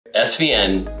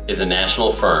SVN is a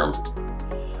national firm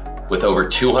with over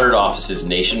 200 offices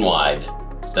nationwide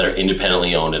that are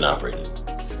independently owned and operated.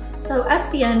 So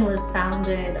SVN was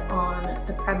founded on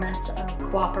the premise of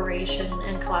cooperation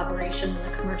and collaboration in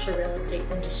the commercial real estate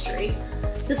industry.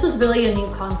 This was really a new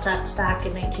concept back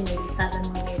in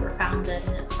 1987 when we were founded,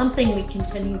 and it's something we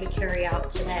continue to carry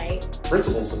out today.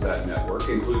 Principles of that network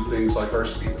include things like our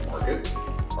speed to market,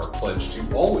 our pledge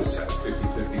to always have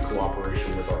 50-50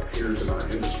 cooperation with our peers in our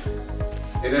industry.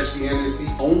 And SVN is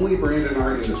the only brand in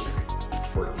our industry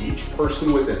where each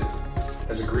person within it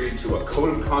has agreed to a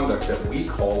code of conduct that we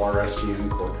call our SVN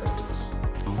core codes.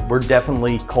 We're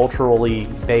definitely culturally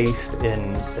based in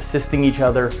assisting each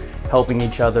other, helping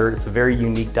each other. It's a very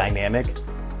unique dynamic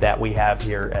that we have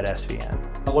here at SVN.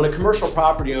 When a commercial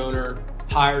property owner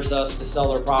hires us to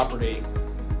sell their property,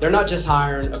 they're not just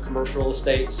hiring a commercial real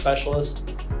estate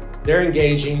specialist, they're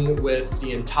engaging with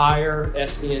the entire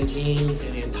SVN team and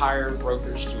the entire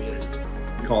brokerage community.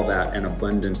 We call that an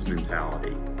abundance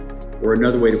mentality. Or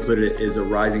another way to put it is a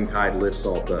rising tide lifts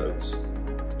all boats.